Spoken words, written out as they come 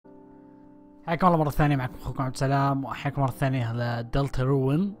حياكم الله مرة ثانية، معكم اخوكم عبد السلام، وحياكم مرة ثانية على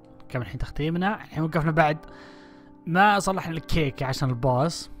ديلتارون. كم الحين تختيمنا، الحين وقفنا بعد ما صلحنا الكيك عشان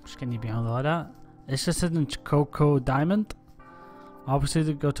الباص. مش كان يبيعون هذولا؟ ايش اسمه؟ كوكو دايموند. Obviously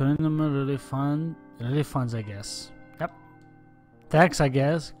to go to an animal really fun I guess. Yep. Thanks I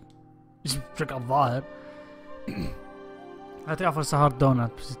guess. بشكل الظاهر. I think I offer a hard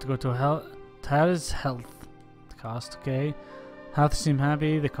donut. Proceed to go to Harry's health. Cost okay. Health seem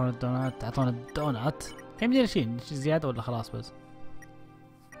happy. The current donut. أعطونا الدونات. كم مدري شيء زيادة ولا خلاص بس.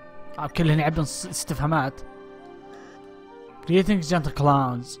 كلهن يعبون استفهامات. Greetings gentle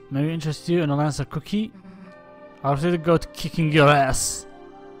clowns. May we interest you in a Lancer cookie? I'll have to go to kicking your ass.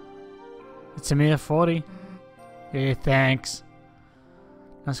 It's a mere 40. Hey, thanks.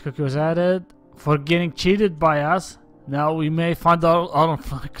 Lancer cookie was added. For getting cheated by us. Now we may find our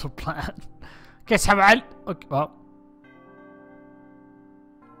plan. كيس حبعل. اوكي واو.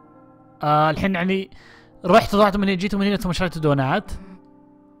 الحين يعني طلعت من هنا، جيتوا من هنا ثم شريتوا دونات.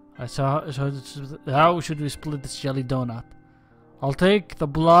 How should we split this jelly donut? I'll take the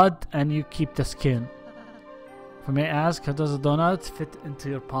blood and you keep the skin. If I may ask, how does the donut fit into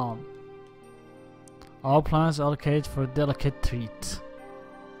your palm? All plants allocate for a delicate treat.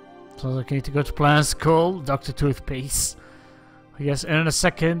 So I need to go to plant school, Dr. Toothpaste. I guess in a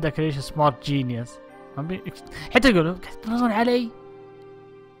second, I create a smart genius. حتى يقولوا تنظرون علي.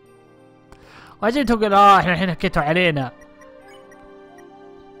 واجي تقول احنا الحين حكيتوا علينا.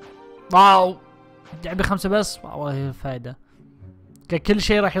 واو لعبة 5 بس، والله فايدة. كل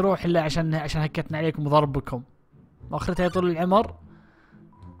شيء راح يروح الا عشان هكتنا عليكم وضربكم. واخرتها طول العمر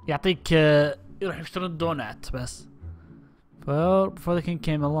يعطيك يروح يشترون دونات بس. Before the king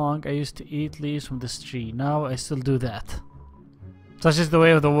came along, I used to eat leaves from this tree. Now I still do that. Such is the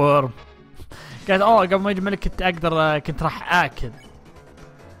way of the worm. قالت قبل ما يجي الملك كنت راح اكل.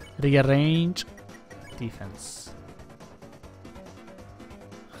 Rearrange defense.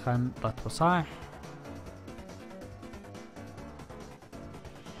 خلنا نرتبه صح.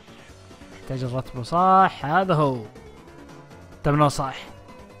 نحتاج نرتبه صح، هذا هو. تبنوه صح.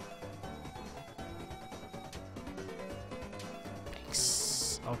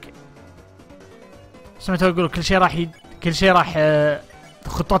 اوكي. سمعتوا يقولوا كل شيء راح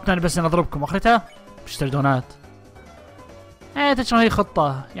خطتنا بس نضربكم، اخرتها بشتري دونات. تشرح هي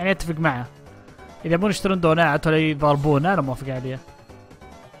خطة، يعني اتفق معه. اذا يبون يشترون دونات ولا يضربونا انا موافق عليها.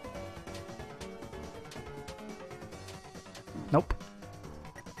 نوب.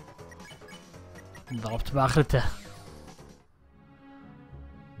 ضربت باخرته.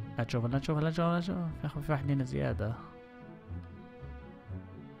 لا تشوف يا اخي في واحد هنا زيادة.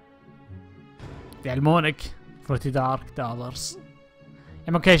 يعلمونك $40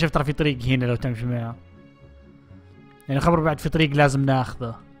 يعني ممكن شفت ترى في طريق هنا لو تمشي معه. يعني خبر بعد في طريق لازم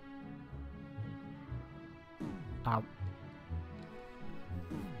ناخذه.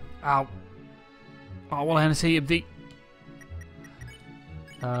 والله انا سيء بذي.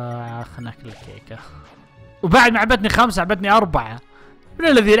 خلنا ناكل الكيكة. وبعد ما عبتني 5 عبتني 4. من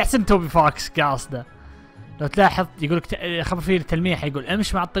الذي احسن توبي فاكس قاصده. لو تلاحظ يقولك خبر فيه التلميح، يقول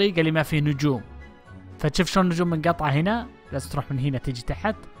امشي مع الطريق اللي ما فيه نجوم. فتشوف شلون النجوم منقطعة هنا، لازم تروح من هنا تيجي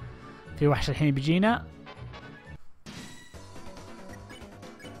تحت. في وحش الحين بيجينا.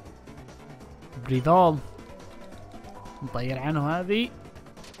 بريدول نطير عنه هذه.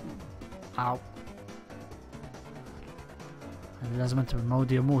 لازم انتبه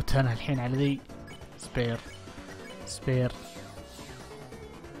مودي يموت انا الحين على ذي. سبير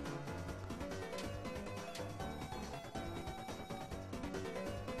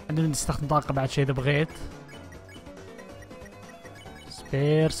عندنا نستخدم طاقة بعد شيء اذا بغيت.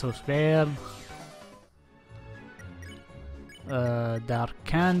 سبير دارك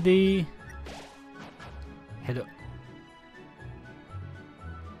كاندي حلو.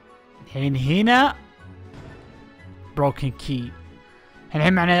 الحين هنا بروكن كي.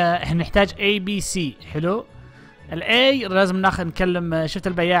 الحين معنا احنا نحتاج ABC. حلو. الاي لازم نكلم. شفت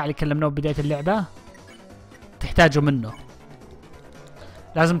البياع اللي كلمناه ببداية اللعبة؟ تحتاجوا منه،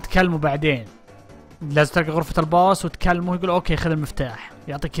 لازم تكلمه بعدين. لازم تلقى غرفة الباص وتكلمه، يقول اوكي خذ المفتاح،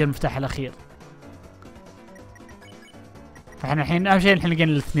 يعطيك المفتاح الاخير. فاحنا الحين اهم شيء الحين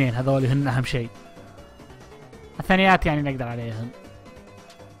لقينا الاثنين هذول هن اهم شيء. الثانيات يعني نقدر عليهن.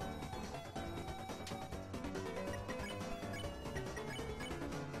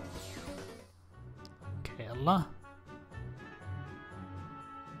 اوكي يلا.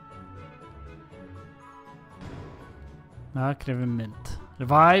 ماك ريفيفمنت.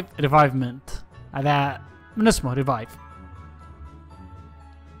 ريفايفمنت هذا من اسمه ريفايف.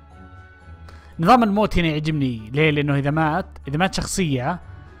 نظام الموت هنا يعجبني. ليه؟ لانه اذا مات شخصية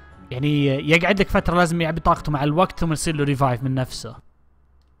يعني يقعد لك فترة لازم يعبي طاقته مع الوقت ثم يصير له ريفايف من نفسه.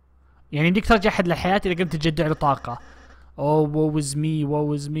 يعني يمديك ترجع أحد للحياة إذا قمت تجدع له طاقة. Oh woe is me,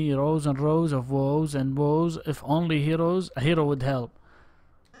 rows and rows of woes and woes, if only a hero would help.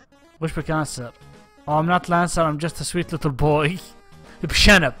 وش بك Lancer? Oh, I'm not Lancer, I'm just a sweet little boy.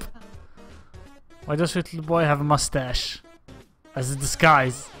 بشنب. Why does sweet little boy have a mustache? As a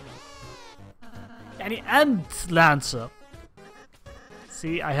disguise. يعني أنت Lancer.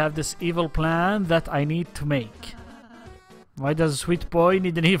 See, I have this evil plan that I need to make. Why does a sweet boy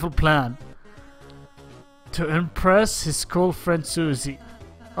need an evil plan? To impress his cool friend Susie.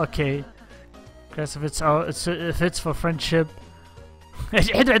 Okay. Because if it's for friendship. حد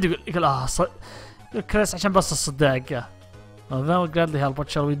يقول كريس عشان بس الصداقة. Well, then we'll gladly help. What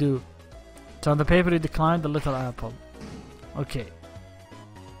shall we do? So on the paper he declined the little apple. Okay.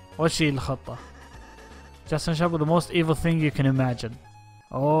 وش هي الخطة? Just finish up with the most evil thing you can imagine.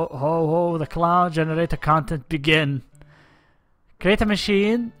 Oh, ho, ho, the clown generator content begin. Create a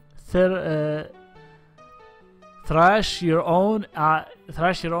machine. Thrash your own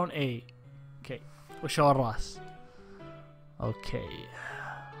A. Okay. وش هو الراس? Okay.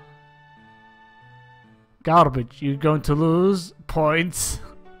 Garbage. You're going to lose points.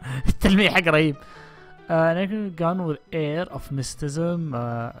 التلميح حق رهيب. Gun with air of mysticism.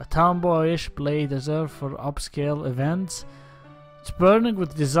 A tomboyish blade reserved for upscale events. It's burning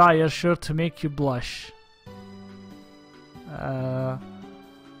with desire, sure to make you blush.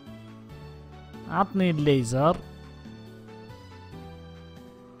 عطني الليزر.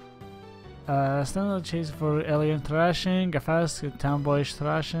 Standard chase for alien thrashing. A fast tomboyish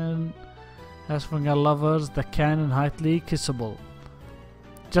thrashing. Has for lovers. The cannon highly kissable.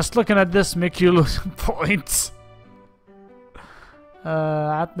 Just looking at this make you lose points.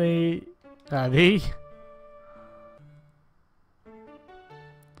 عطني هذه.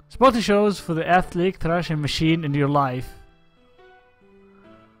 Spotty shows for the athlete thrashing machine in your life.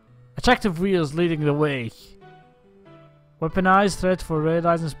 Attractive wheels leading the way. Weaponized threat for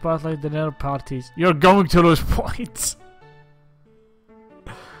realizing spotlight dinner parties. You're going to lose points.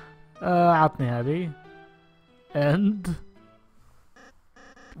 عطني هذه. And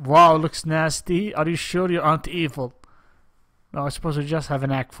wow, looks nasty. Are you sure you aren't evil? No, I suppose we just have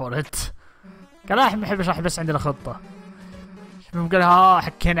an act for it. قال لا ما احب اشرح بس عندنا خطة. قال ها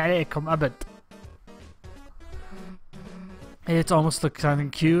حكينا عليكم أبد. It almost looks something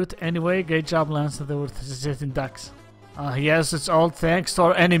cute. Anyway, great job, Lance. They were sitting ducks. Yes, it's all thanks to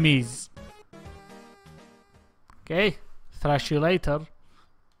our enemies. Okay, thrash you later.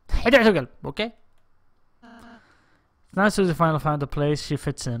 حد قلب. Okay. It's nice Susie finally found a place she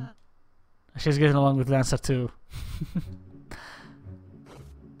fits in. She's getting along with Lancer too.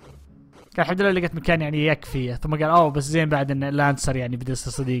 كان الحمد لله لقيت مكان يعني يكفي، ثم قال اوه بس زين بعد ان لانسر يعني بدي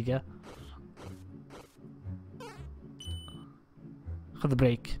يصير صديقه. خذ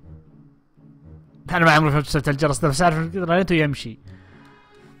بريك. انا ما عمري فهمت صوت الجرس ده بس اعرف رأيته يمشي.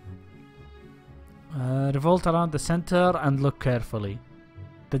 Revolt around the center and look carefully.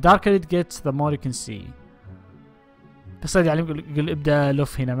 The darker it gets the more you can see. بس يعني يقول ابدا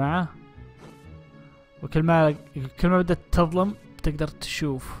لف هنا معه. وكل ما بدأت تظلم بتقدر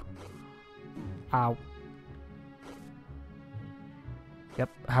تشوف. Ow. يب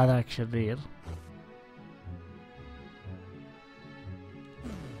هذاك شرير.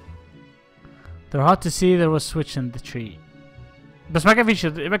 They're hard to see there was switch in the tree. بس ما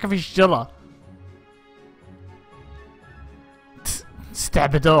كان في شجرة.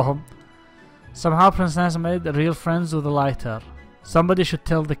 استعبدوهم. Somehow Prince Nasa made real friends with the lighter. Somebody should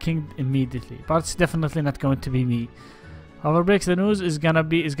tell the king immediately. But it's definitely not going to be me. Whoever breaks the news is gonna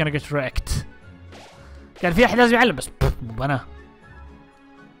get wrecked. كان في أحد لازم يعلم بس مو أنا.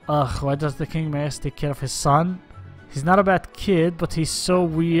 Ugh, why does the king must take care of his son? He's not a bad kid, but he's so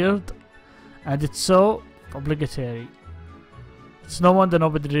weird, and it's so obligatory. It's no wonder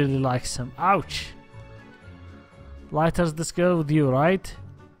nobody really likes him. Ouch. Lighter's this girl with you, right?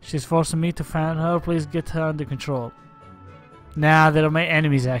 She's forcing me to fan her. Please get her under control. Nah, they're my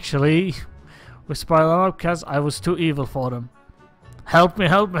enemies actually. We spoil them up because I was too evil for them. Help me,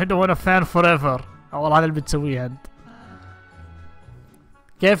 I don't want to fan forever. والله هذا اللي بتسويه انت.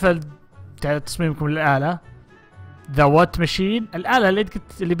 كيف تصميمكم للآلة؟ The what machine؟ الآلة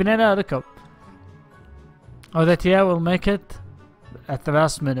اللي بنيناها ركب. Oh that yeah we'll make it at the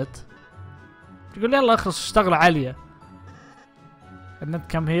last minute. تقول يلا اخلص اشتغل عالية. And not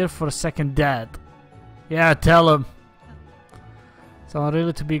come here for a second dad. Yeah, tell him. So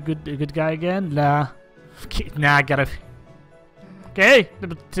really to be a good guy again? لا. Nah, قرف. Okay,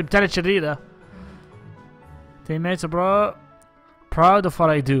 بتبتلت شريرة. Teammates are proud of what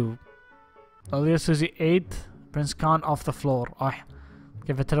I do. Earlier Susie ate Prince Khan off the floor.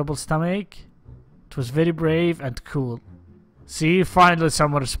 Gave a terrible stomach. It was very brave and cool. See, finally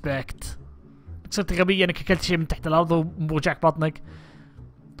some respect. صرت غبية انك اكلت شيء من تحت الارض وموجعك بطنك.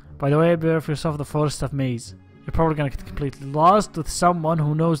 By the way, beware of yourself the forest of maze. You're probably gonna get completely lost with someone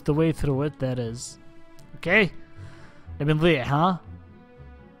who knows the way through it, that is. Okay? نبي نضيع ها؟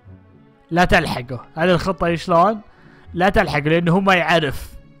 لا تلحقه. هذه الخطة شلون؟ لا تلحقه لانه هو ما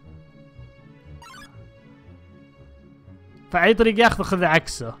يعرف. فأي طريق ياخذه خذ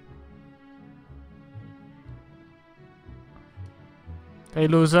عكسه. Hey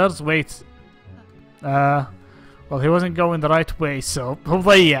losers, wait. Well he wasn't going the right way, so هو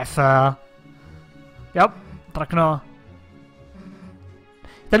ضيع يب تركناه.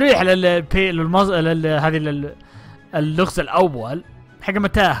 تلويح على هذه اللغز الأول حق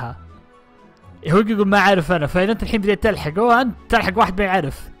متاهة. هو يقول ما أعرف أنا، فإذا أنت الحين بديت تلحقه أنت تلحق واحد ما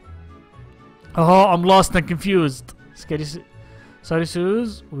يعرف. I'm lost and confused. Sorry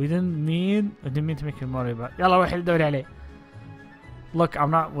Suze, we didn't mean to make you worry about. يلا روح دوري عليه. Look,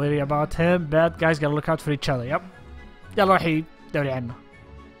 I'm not worried about him. Bad guys gotta look out for each other. Yep. يلا روحي دوري عنه.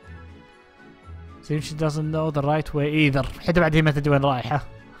 Seems she doesn't know the right way either. حتى بعد هي ما تدري وين رايحة.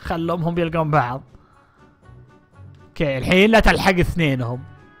 خلهم هم يلقون بعض. اوكي الحين لا تلحق اثنينهم.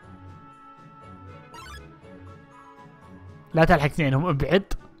 لا تلحق اثنينهم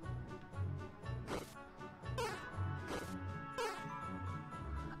ابعد.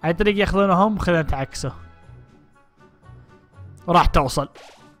 اي طريق ياخذونهم خذ انت عكسه. وراح توصل.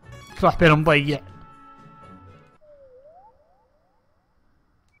 كل واحد بينهم مضيع.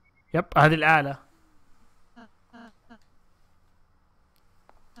 يب هذه الآلة.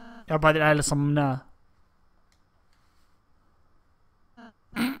 يب هذه الآلة اللي صممناها.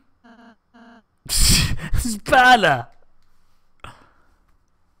 زبالة.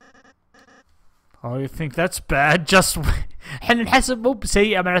 Oh you think that's bad just احنا نحسب مو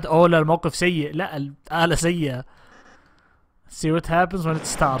بسيئة معناته اوه لا الموقف سيء، لا الآلة سيئة. See what happens when it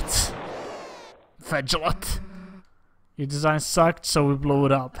starts. فجرت. Your design sucked so we blew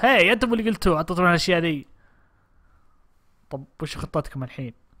it up. Hey انتم اللي قلتوه عطيتونا الاشياء ذي. طب وش خطتكم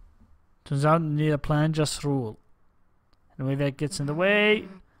الحين؟ Turns out you need a plan just rule. Anyway that gets in the way.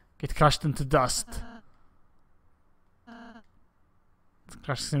 Get crushed into dust.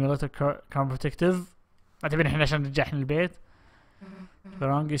 Crash simulator car protective. ما تبين احنا عشان نرجعنا البيت.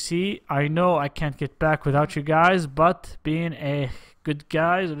 Wrong, you see, I know I can't get back without you guys, but being a good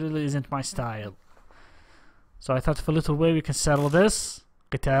guy really isn't my style. So I thought of a little way we can settle this.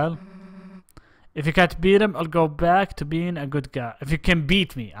 قتال. If you can't beat him, I'll go back to being a good guy. If you can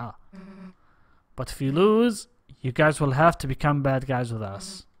beat me, But if you lose, you guys will have to become bad guys with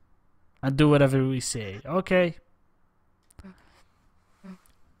us. And do whatever we say. Okay.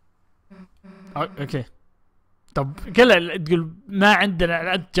 Okay. طب كله تقول ما عندنا،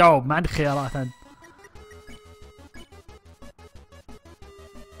 لا تجاوب ما عندك خيارات انت.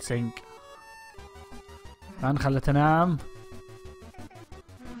 سينك الآن خلها تنام.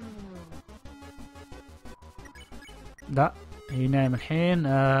 لا هي نايم الحين.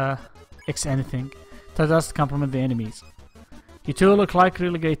 X anything. Tell us to compliment the enemies. You two look like a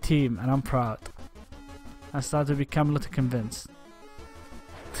really great team and I'm proud. I start to become a little convinced.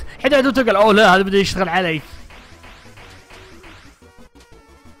 حتى عدو تقول اوه لا هذا بده يشتغل علي.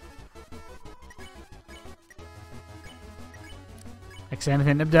 X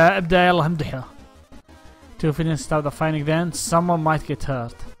anything. ابدا يلا امدحه. Two if we didn't stop the fighting then someone might get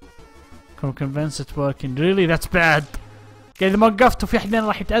hurt. I'm convinced it's working. Really that's bad. قال اذا ما وقفت وفي احد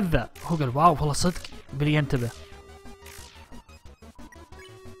راح يتأذى. هو قال واو والله صدق بلي ينتبه.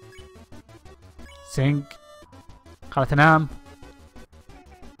 سينك خلها تنام.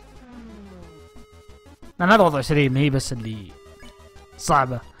 أنا هذا وضع سليم هي بس اللي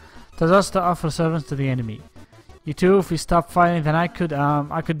صعبة. Tell us to offer servants to the enemy. You two, if you stop fighting, then I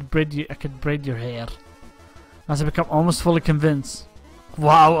could braid your hair. As I become almost fully convinced.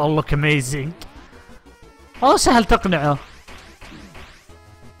 Wow, I'll look amazing. والله سهل تقنعه.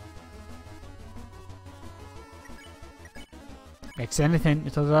 Makes anything.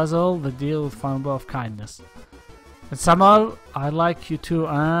 You told Razzle the deal with final blow of kindness. In summer, I like you two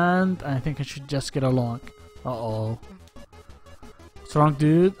and I think I should just get along. Uh-oh. What's wrong,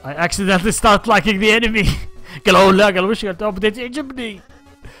 dude? I accidentally start liking the enemy. قال اوه لا قال وش قلت بديت يعجبني.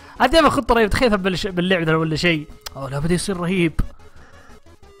 عاد دائما خطة رهيبة تخيل باللعبة ولا شيء. اوه لا بدي يصير رهيب.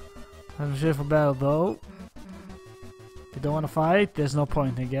 I'm sure for battle though. If you don't want to fight, there's no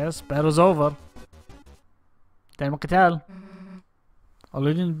point I guess. Battle's over. دائما قتال. I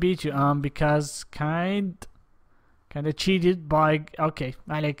didn't beat you because kind Kinda cheated by... Okay,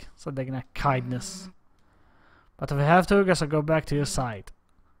 ما عليك صدقنا kindness. But if I have to, I guess I'll go back to your side.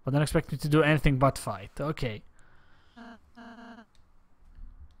 But don't expect me to do anything but fight. Okay.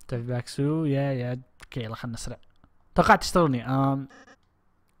 Take back Sue. Yeah. Okay, يلا خلنا نسرع. توقعت تشتغلني.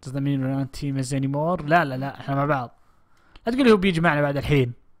 Does that mean we're not teammates anymore? لا احنا مع بعض. لا تقولي هو بيجي معنا بعد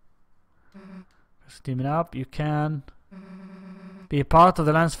الحين. Teaming up, you can be a part of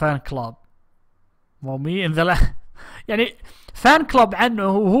the Lance fan club. Well, me in the يعني فان كلوب عنه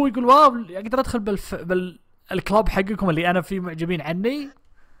وهو يقول واو اقدر ادخل بالكلوب حقكم اللي انا فيه معجبين عني.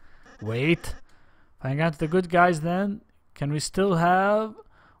 Wait. Hang on to the good guys then. Can we still have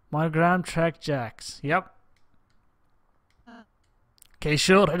monogram track jacks? Yep. Okay,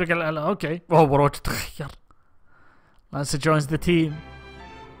 sure. Okay. Oh, وروج تغير. Lance joins the team.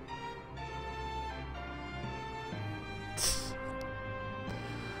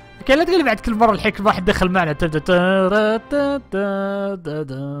 اوكي لا تقولي بعد كل مرة الحين واحد دخل معنا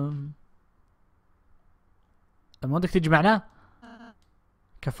ما ودك تجي معنا؟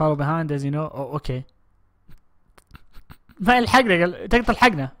 كفارو behind as you know. اوكي ما يلحقنا قال تقدر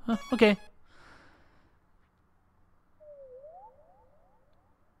تلحقنا. اوكي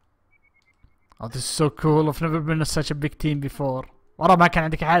Oh, this is so cool. I've never been in such a big team before. ورا ما كان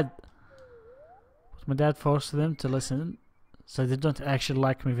عندك أحد. But my dad forced them to listen, so they don't actually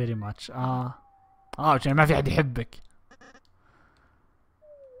like me very much. يعني ما في أحد يحبك.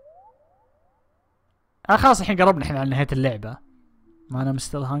 خلاص الحين قربنا احنا على نهاية اللعبة. Man, I'm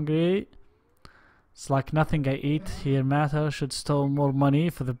still hungry. It's like nothing I eat here matters. Should store more money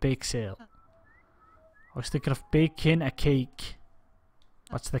for the bake sale. I was thinking of baking a cake.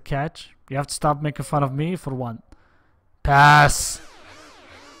 What's the catch? You have to stop making fun of me for one. Pass.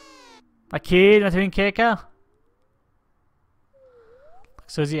 أكيد ما تبين كيكة؟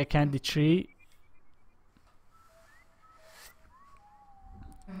 Susie, a candy tree.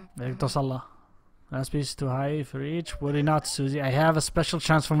 بدك توصل له. Last piece too high for each. Worry not, Susie. I have a special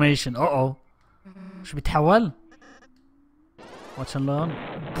transformation. Oh. شو بيتحول؟ Watch and learn.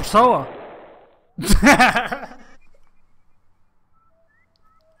 وش سوى؟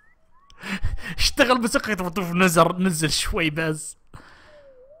 اشتغل بثقة نزل شوي بس.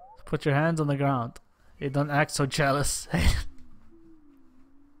 Put your hands on the ground. You don't act so jealous.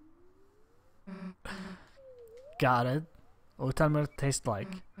 Got it. Oh, tell me what it tastes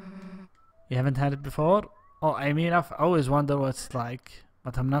like. You haven't had it before? Oh, I mean, I've always wondered what it's like,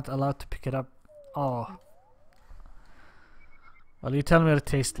 but I'm not allowed to pick it up. Oh. Well, you tell me what it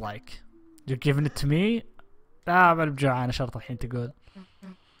tastes like. You're giving it to me? بجوعان شرط الحين تقول.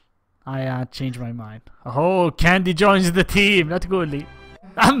 I changed my mind. Oh, Candy joins the team. لا تقول لي.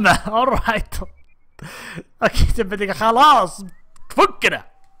 أما alright. أكيد بدك خلاص فكنا.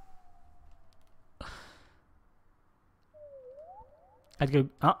 أتقول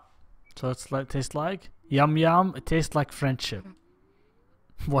so it's like taste like yum. It tastes like friendship.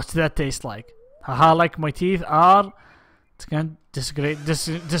 What's that taste like? Haha, like my teeth are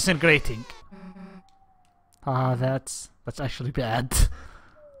disintegrating. That's actually bad.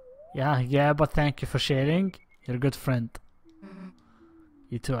 Yeah, but thank you for sharing. You're a good friend.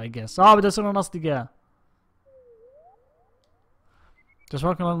 You too, I guess. بدي أصير أصدقاء. Just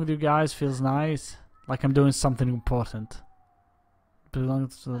walking along with you guys feels nice, like I'm doing something important. Belong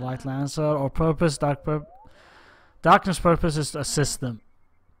to the Light Lancer or purpose? Darkness purpose is to assist them.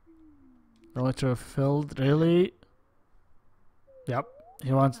 The letter filled, really? Yep.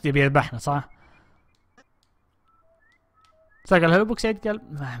 He wants to be يذبحنا صح؟ قال هل ابوك سعيد؟ قال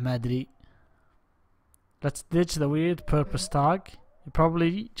ما ادري. Let's ditch the weird purpose tag. You're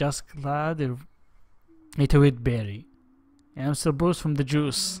probably just glad you ate a weird berry. Yeah, I'm still bruised from the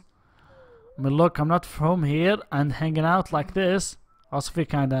juice. I mean, look, I'm not from here, and hanging out like this also feel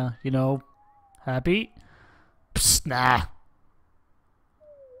kinda, you know, happy. Psst, nah.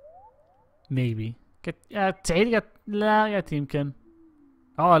 Maybe. سعيد قالت لا قالت يمكن.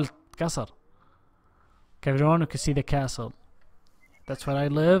 القصر. Everyone who can see the castle. That's where I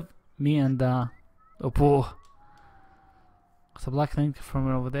live. Me and أبوه. The black thing from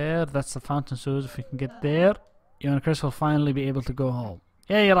over there. That's the fountain source. If we can get there, you and Chris will finally be able to go home.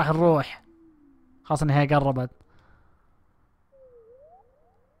 ياي راح نروح. خلاص النهاية قربت.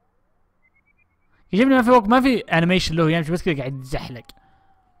 يجيبني ما في وقت ما في انيميشن له يمشي بس كذا قاعد يزحلق.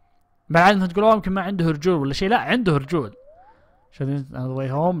 بعد انت تقول يمكن ما عنده رجول ولا شيء. لا عنده رجول. Should on the way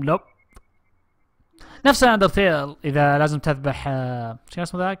home. Nope. نفس اندرتيل اذا لازم تذبح شو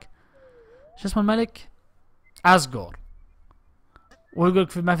اسمه ذاك؟ شو اسمه الملك؟ أزغور. ويقول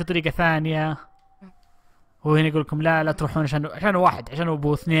لك ما في طريقة ثانية. هو هنا يقول لكم لا تروحون عشان واحد عشان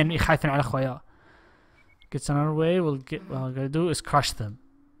ابوه اثنين خايفين على اخوياه. gets in our way, what we're gonna do is crush them.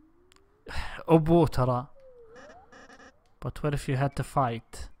 أبو ترى. But what if you had to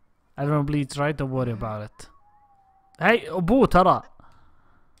fight? Everyone bleeds, right? Don't worry about it. Hey, أبو ترى.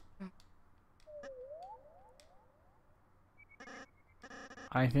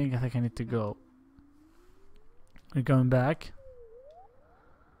 I think I need to go. We're going back.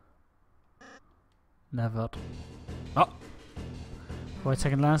 Never. Oh. Wait a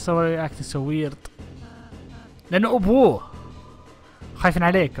second, Lancer, why are you acting so weird? لأنه أبوه. خايفين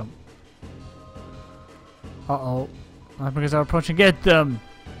عليكم. Uh-oh. Because they're approaching. Get them.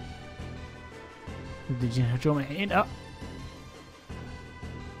 يجي هجوم الحين.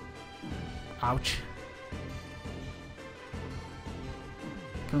 Ouch.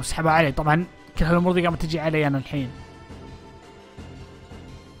 كانوا يسحبوا علي. طبعا كل هالأمور دي قامت تجي علي أنا الحين.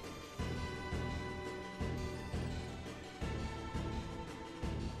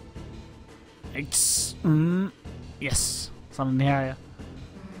 يس صار النهاية.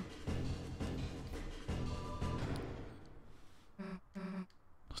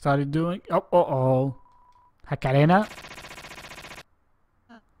 What are you doing? Oh. هك علينا.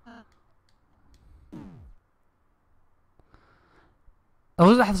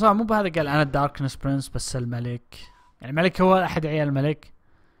 هو لحظة سؤال، مو بهذا قال أنا الداركنس برنس بس الملك. يعني الملك هو أحد عيال الملك.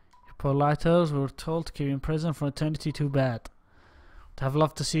 Poor lighters, we were told to keep you in prison for eternity. Too bad. Would have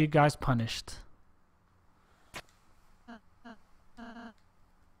loved to see you guys punished.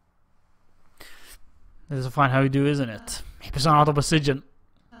 This is fine how you do, isn't it? يحبسون على طب السجن.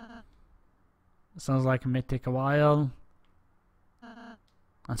 Sounds like it may take a while.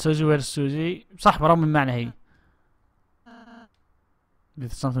 And Susie, where's Susie? صح برغم من معنى هي.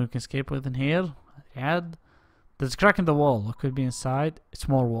 There's something we can escape with in here. There's a crack in the wall. What could be inside? It's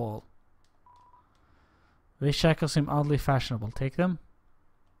more wall. These shackles seem oddly fashionable. Take them?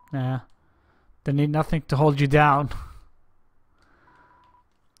 Nah. They need nothing to hold you down.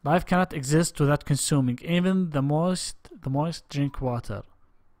 Life cannot exist without consuming. Even the moist drink water.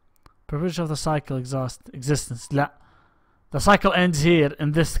 Privilege of the cycle existence. لا. The cycle ends here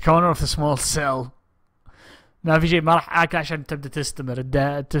in this corner of the small cell. ما في شيء، ما راح اكل عشان تبدا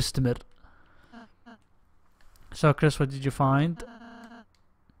تستمر. So Chris, what did you find?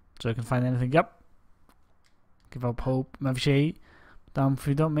 So you can find anything. Yep. Give up hope. ما في شيء. If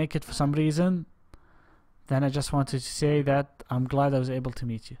you don't make it for some reason, then I just wanted to say that I'm glad I was able to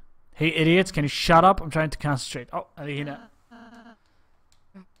meet you. Hey idiots, can you shut up? I'm trying to concentrate. Oh, هذه هنا.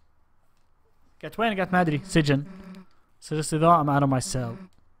 قالت وين؟ قالت ما ادري. سجن. Seriously though, I'm out of my cell.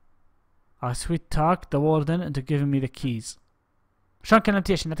 I sweet talked the warden into giving me the keys. شلون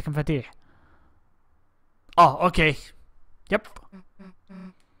كلمتيه عشان نعطيك مفاتيح؟ Okay. Yep.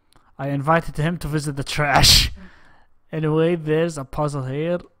 I invited him to visit the trash. Anyway, there's a puzzle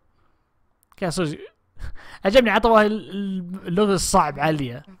here. كاسوس عجبني عطوها اللغة الصعب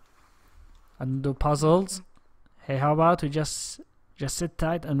عالية. And do puzzles. Hey, how about we just sit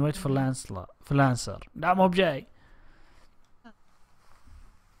tight and wait for Lancer. لا مو بجاي.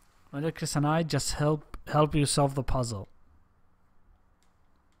 Whether Chris and I just help you solve the puzzle.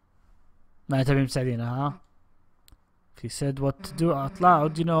 ما تبي مساعدينا ها؟ If you said what to do out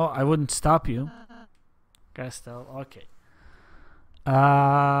loud, you know I wouldn't stop you. Guys, still okay.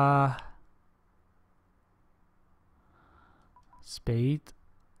 Spade,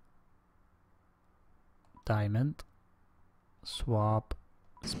 diamond, swap,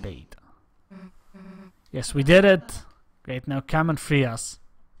 spade. Yes, we did it. Great, now come and free us.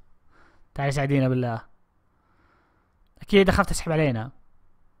 تعالي ساعدينا بالله. أكيد أخاف تسحب علينا.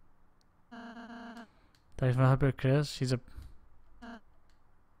 طيب ما help Chris. She's a.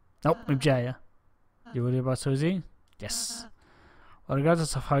 Nope, مو بجاية. You worry about Susie? Yes.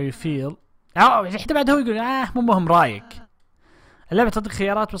 Regardless of how you feel. حتى بعد هو يقول مو مهم رايك. اللعبة تعطيك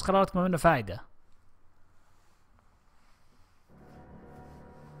خيارات بس قراراتك ما منه فايدة.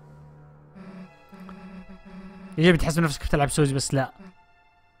 يجب تحس بنفسك بتلعب سوزي بس لا.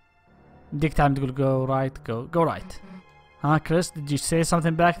 ديك تايم تقول go right go right. ها كريس did you say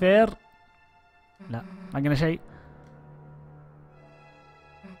something back there؟ لا ما قلنا شيء.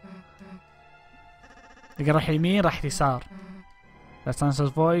 تقدر راح يمين راح يسار. That's Lancer's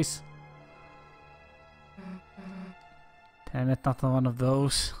voice. And it's not one of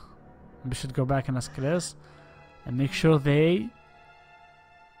those. We should go back and ask Chris and make sure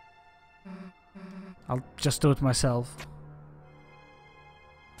I'll just do it myself.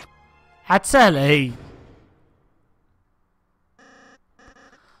 حد سهلة هي.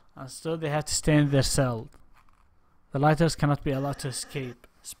 And still they have to stay in their cell. The lighters cannot be allowed to escape,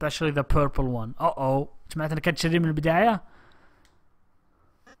 especially the purple one. سمعت انه كان شرير من البداية.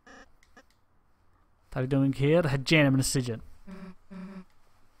 What are you doing here? هجينا من السجن.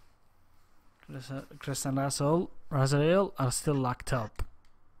 Chris and Raziel are still locked up.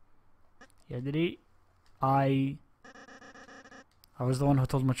 يدري I was the one who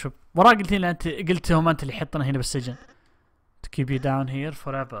told my trip. ورا قلت لي انت قلتهم انت اللي حطنا هنا بالسجن. To keep you down here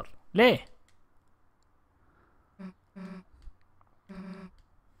forever. ليه؟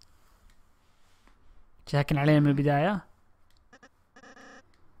 شاكن علينا من البداية.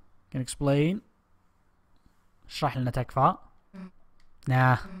 Can explain. اشرح لنا تكفى.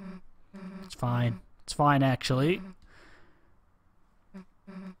 Nah. It's fine. It's fine actually.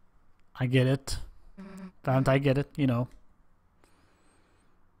 I get it. فهمت I get it, you know.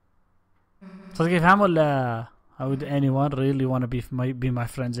 صدق يفهم ولا how would anyone really want to be my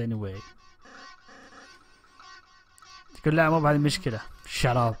friends anyway? تقول لا مو بهذه المشكلة.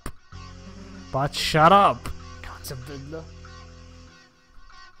 Shut up. But shut up. كمان تسبب له.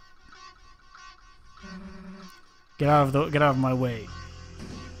 Get out of my way.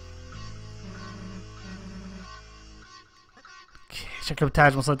 شكله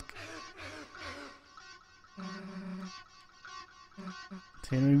بتاج مصدق.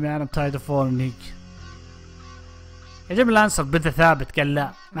 Man, I'm tired of falling هيك. يعجبني الانسر بدا ثابت قال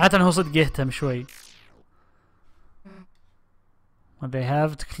لا. معناته انه هو صدق يهتم شوي. When they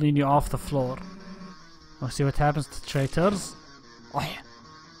have to clean you off the floor. We'll see what happens to traitors. أوح.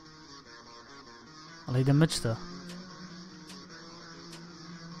 الله يدمجته.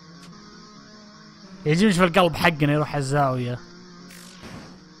 يجيني في القلب حقنا يروح على الزاوية.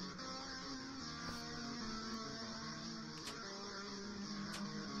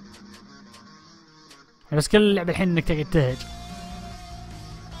 بس كل اللعبة الحين انك تقعد تهج.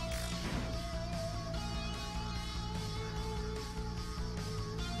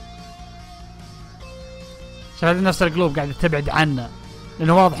 شوف هذه نفس القلوب قاعدة تبعد عنه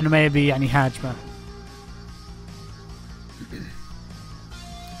لأنه واضح انه ما يبي يعني هاجمه.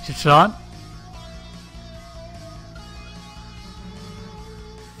 شفت شلون؟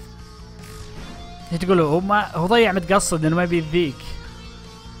 هي تقول له هو ضيع متقصد انه ما بيذيك.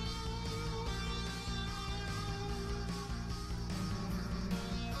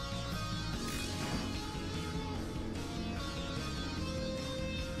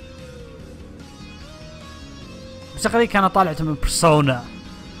 الشغلة كانت طالعته من persona.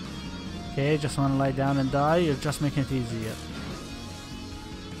 Okay, just wanna lie down and die, you're just making it easier.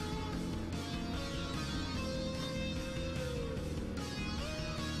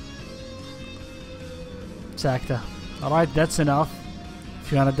 ساكتة. Alright, that's enough.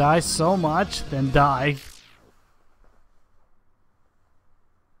 If you wanna die so much, then die.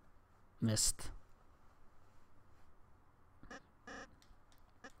 Missed.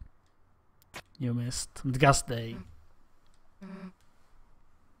 You missed. متقصدي.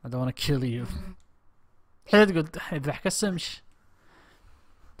 I don't wanna kill you. حلو تقول يذبحك السمش.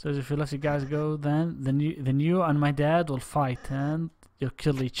 So if you let you guys go, then you and my dad will fight and you'll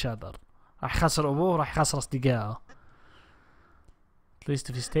kill each other. راح يخسر أبوه راح يخسر أصدقائه. At least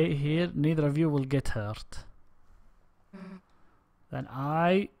if you stay here, neither of you will get hurt. Then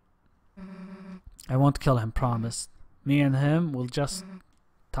I won't kill him, promise. Me and him will just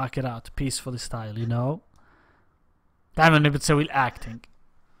talk it out peacefully style, you know. دائما نبي تسوي الacting.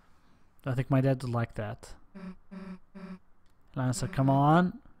 I think my dad would like that. Lancer, come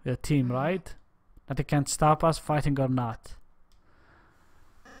on. We're a team, right? Nothing can stop us, fighting or not.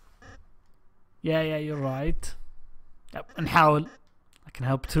 Yeah, you're right. Yep, نحاول. I can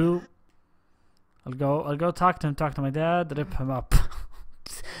help too. I'll go talk to my dad, rip him up.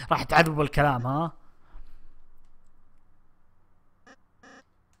 راح تعذب بالكلام ها؟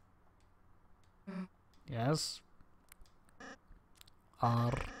 Yes.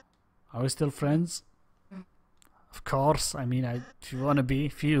 Are we still friends? Of course. I mean, if you wanna be,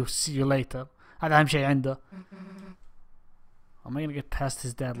 see you later. هذا أهم شيء عنده. Am I gonna get past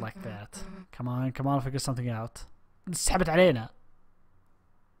his dad like that? Come on, figure something out. سحبت علينا.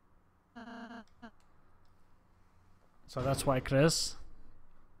 So that's why Chris.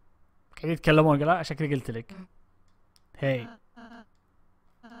 قاعدين يتكلمون قال لا شكلي قلت لك. Hey.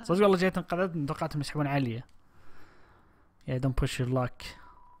 صدق والله جيت انقذت توقعتهم يسحبون علي. Yeah, don't push your luck.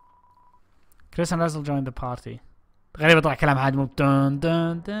 Chris and Raziel joined the party. غريبة طلع كلام عادي مو دن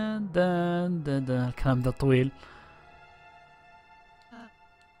دن دن دن دن دن الكلام ذا طويل.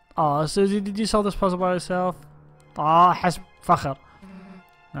 Susie, did you solve this puzzle by yourself? حسب فخر.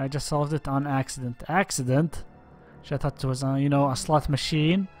 I just solved it on accident. Accident? I thought it was a slot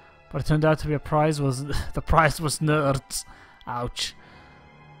machine, but it turned out to be the prize was nerds. Ouch.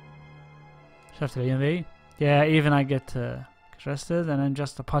 شفت الأيام ذي؟ Yeah, even I get interested and I'm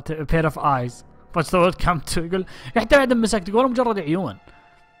just a pair of eyes. What's the world come to؟ يقول حتى بعد مسكت يقول مجرد عيون.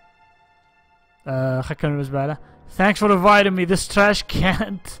 خلينا نكمل بالزبالة. Thanks for inviting me. This trash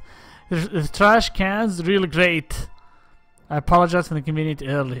can's really great. I apologize for the inconvenience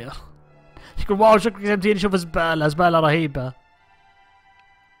earlier. يقول واو شكلك سمتيني شوف زبالة، زبالة رهيبة.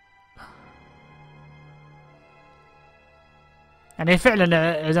 يعني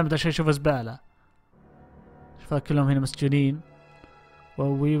فعلا عزمت عشان اشوف زبالة. شوف كلهم هنا مسجونين.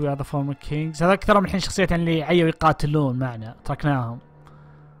 we are the former kings. هذا ترى من الحين شخصيات اللي عيوا يقاتلون معنا تركناهم.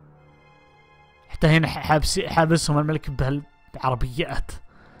 حتى هنا حابسهم الملك بهالعربيات.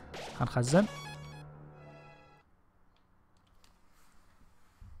 هنخزن.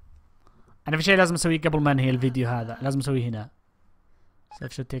 انا في شيء لازم اسويه قبل ما انهي الفيديو هذا، لازم اسويه هنا.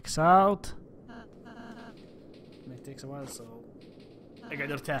 Save should takes out. It takes a while so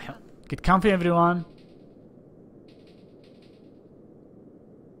اقعد ارتاح. Get comfy everyone.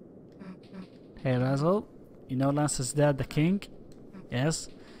 Hey Razzle, you know Lance's dad, the king? Yes.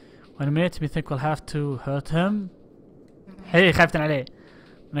 When he made me think we'll have to hurt him. Hey, خايفتن عليه.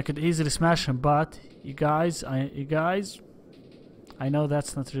 And I could easily smash him, but you guys, I know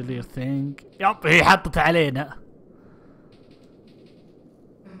that's not really a thing. يب هي حطت علينا.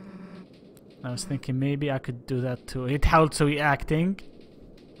 I was thinking maybe I could do that too. هي تحاول تسوي acting.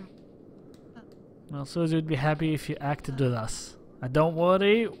 Well, Susie would be happy if you acted with us. And don't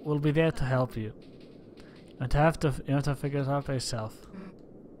worry, we'll be there to help you. You don't have to figure it out by yourself.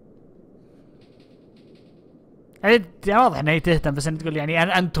 يعني واضح انها تهتم بس انت تقول يعني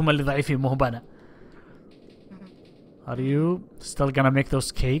انتم اللي ضعيفين مو انا. Are you still gonna make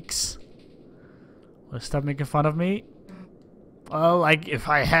those cakes? Will you stop making fun of me? Well, like if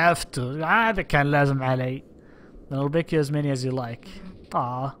I have to. هذا كان لازم علي. Then I'll bake you as many as you like.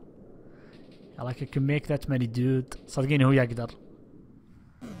 Like you can make that many dude. صدقيني هو يقدر.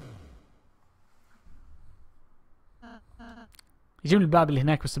 يجيب الباب اللي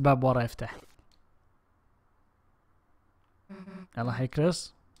هناك بس الباب ورا يفتح. يلا هاي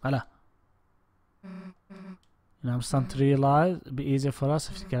كريس. هلا. I'm starting to realize it'd be easier for us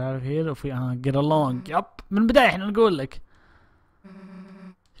if you get out of here if we get along. يب من البداية احنا نقول لك.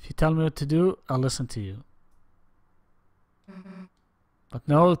 If you tell me what to do, I'll listen to you. But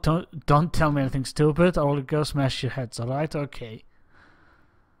no, don't tell me anything stupid or I'll go smash your heads, alright? Okay.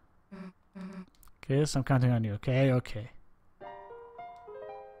 Chris, I'm counting on you, okay.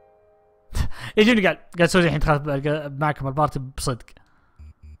 يجيني قال سوزي الحين تخاف معكم البارتي بصدق.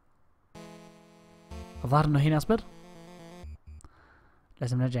 الظاهر انه هنا اصبر.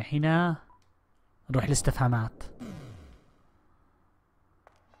 لازم نرجع هنا نروح الاستفهامات.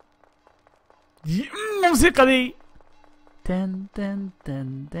 الموسيقى ذي تن تن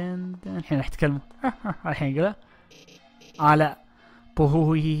تن تن تن. الحين راح يتكلم. الحين يقول لا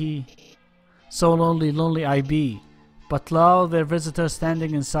بوهوهي. So lonely I be, but lo their visitors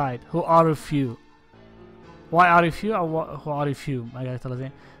standing inside. Who are you? Why are you? Or who are you? ما قالت الله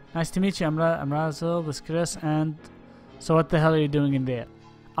زين. Nice to meet you. I'm Razzle, this Chris, and so what the hell are you doing in there?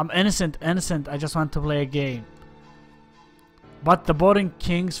 I'm innocent. I just want to play a game. But the boring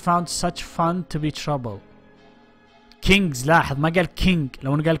kings found such fun to be trouble. Kings لاحظ ما قال king.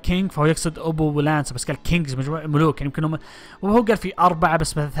 لو انه قال king فهو يقصد ابو ولانس بس قال kings مجموعة ملوك يعني يمكن هم وهو قال في 4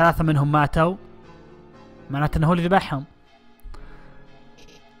 بس 3 منهم ماتوا معناته انه هو اللي ذبحهم.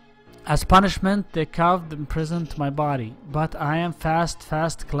 As punishment, they carved and imprisoned my body, but I am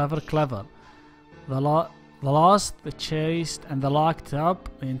fast, clever. The lost, the chased, and the locked up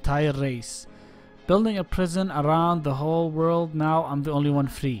the entire race. Building a prison around the whole world, now I'm the only one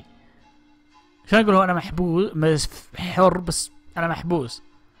free. شلون أقول هو أنا محبوس حر بس أنا محبوس.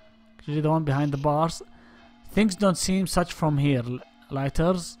 You're the one behind the bars. Things don't seem such from here.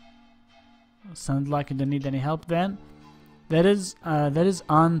 Lighters. Sound like you don't need any help then. That is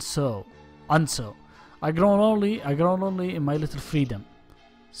unso. I grown lonely in my little freedom.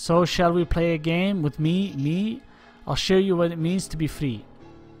 So shall we play a game with me? I'll show you what it means to be free.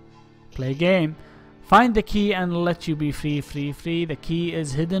 Play a game. Find the key and let you be free. The key is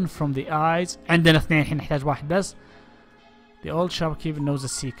hidden from the eyes. عندنا 2 الحين نحتاج واحد بس. The old shopkeeper knows the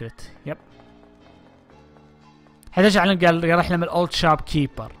secret. Yep. 11 قال راح لنا old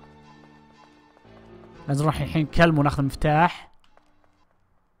shopkeeper. لازم نروح الحين نكلمه وناخذ المفتاح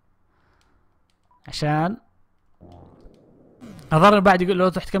عشان الظاهر بعد يقول له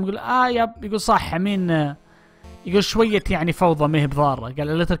تحت كم يقول يب يقول صح امين يقول شوية يعني فوضى ما هي بضارة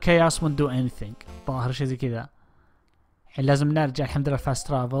قال a little chaos won't do anything ظاهر شيء زي كذا. الحين لازم نرجع الحمد لله fast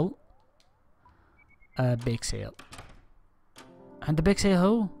travel. bake sale. عند bake sale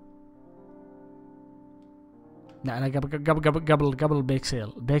هو لا لا قبل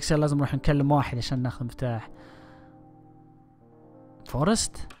البيكسيل. البيكسيل لازم نروح نكلم واحد عشان ناخذ مفتاح.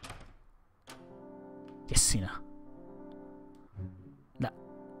 فورست يسينا. لا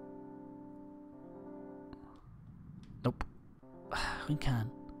نوب. وين كان؟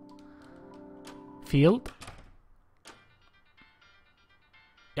 فيلد.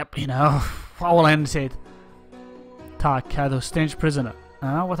 يب هنا. والله نسيت. تاك هذا سترينج بريزنر.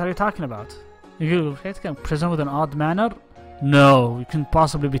 what are you talking about? يقول prison with an odd manner. No, you couldn't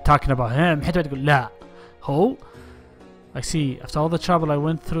possibly be talking about him. حتى تقول لا. هو I see. After all the trouble I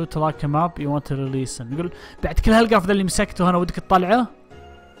went through to lock him up, you want to release him. يقول بعد كل هالقرف ذا اللي مسكته هنا ودك تطلعه.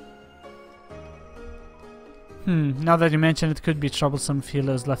 Now that you mention it could be troublesome if he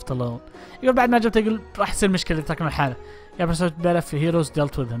is left alone. يقول بعد ما جبته يقول راح يصير مشكلة تكمل الحالة. Yeah, but it's better if heroes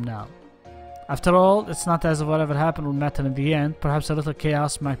dealt with him now. After all, it's not as if whatever happened will matter in the end. Perhaps a little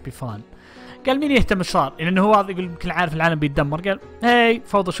chaos might be fun. قال مين يهتم ايش صار؟ لأنه هو يقول يمكن عارف العالم بيتدمر. قال hey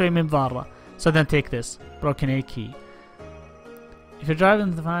فوضى شوي من ضارة. So then take this broken A key. If you're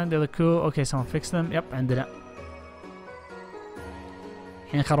driving to find the other coup, okay, someone fix them. Yep, عندنا.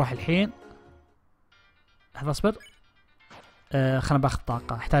 الحين خل نروح الحين. لحظة اصبر. خلنا باخذ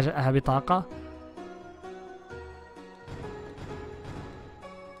طاقة. احتاج ابي طاقة.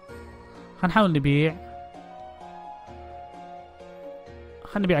 خلنا نحاول نبيع.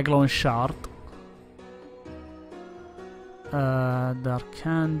 خلنا نبيع جلون شارد. دارك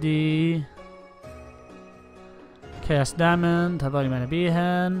كاندي. كياس دايموند هذول ما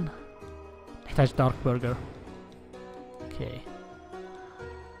نبيهن. نحتاج دارك برجر.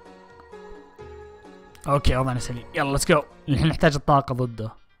 اوكي وضعنا سليم. يلا ليتس جو. الحين نحتاج الطاقة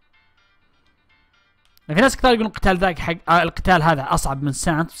ضده. في ناس كثير يقولون القتال ذاك حق القتال هذا اصعب من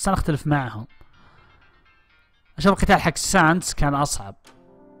سانت، بس انا اختلف معهم. اشوف القتال حق سانت كان اصعب.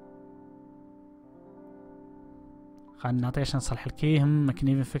 خلنا نعطيه عشان نصلح الكي. هم can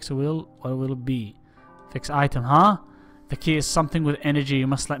even fix a wheel. What will it be? Fix item, huh? The key is something with energy. You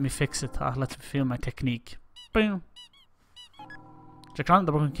must let me fix it. Let me feel my technique. Boom. شكرا.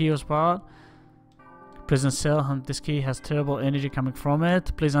 The broken key was bought. Prison cell. This key has terrible energy coming from it.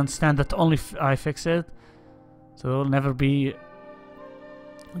 Please understand that only I fix it. So there will never be.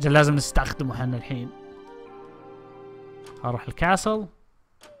 لازم نستخدمه احنا الحين. اروح الكاسل.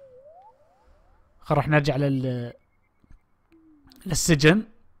 نروح نرجع للسجن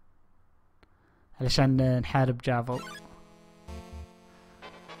علشان نحارب جافل.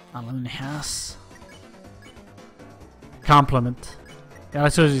 الله النحاس. كومبلمنت. يلا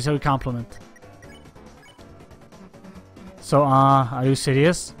سوزي سوي كومبلمنت. So are you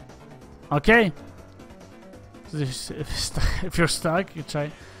serious? Okay. If you're stuck, you try.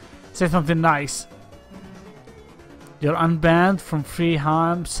 Say something nice. You're unbanned from free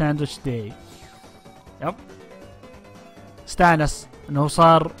ham sandwich day. Yep. استانس انه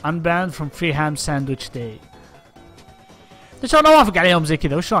صار unbanned from free ham sandwich day. شلون اوافق على يوم زي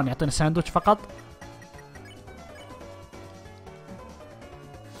كذا؟ وشلون يعطينا ساندويتش فقط؟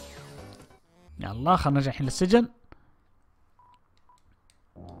 يلا خلنا نرجع الحين للسجن.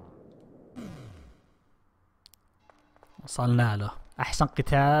 وصلنا له احسن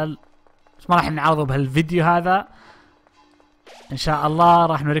قتال، بس ما راح نعرضه بهالفيديو هذا. ان شاء الله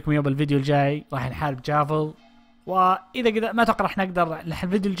راح نوريكم اياه بالفيديو الجاي. راح نحارب جافل، واذا كذا ما اتوقع راح نقدر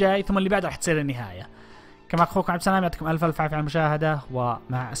الفيديو الجاي ثم اللي بعده راح تصير النهايه. كما اخوكم عبد السلام، يعطيكم الف عافيه على المشاهده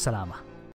ومع السلامه.